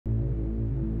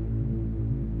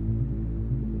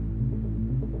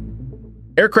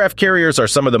Aircraft carriers are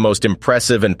some of the most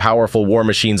impressive and powerful war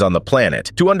machines on the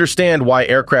planet. To understand why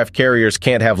aircraft carriers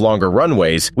can't have longer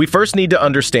runways, we first need to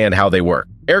understand how they work.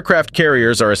 Aircraft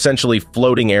carriers are essentially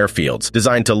floating airfields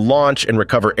designed to launch and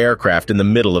recover aircraft in the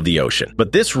middle of the ocean.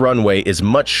 But this runway is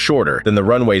much shorter than the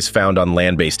runways found on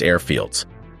land-based airfields.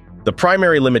 The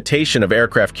primary limitation of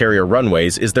aircraft carrier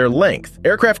runways is their length.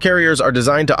 Aircraft carriers are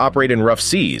designed to operate in rough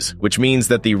seas, which means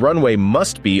that the runway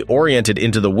must be oriented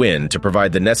into the wind to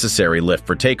provide the necessary lift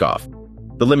for takeoff.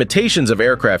 The limitations of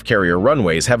aircraft carrier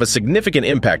runways have a significant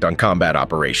impact on combat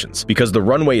operations. Because the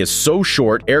runway is so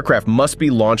short, aircraft must be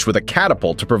launched with a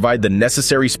catapult to provide the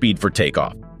necessary speed for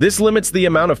takeoff. This limits the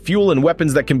amount of fuel and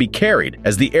weapons that can be carried,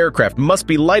 as the aircraft must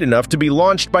be light enough to be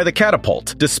launched by the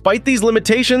catapult. Despite these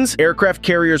limitations, aircraft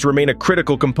carriers remain a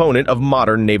critical component of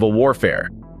modern naval warfare.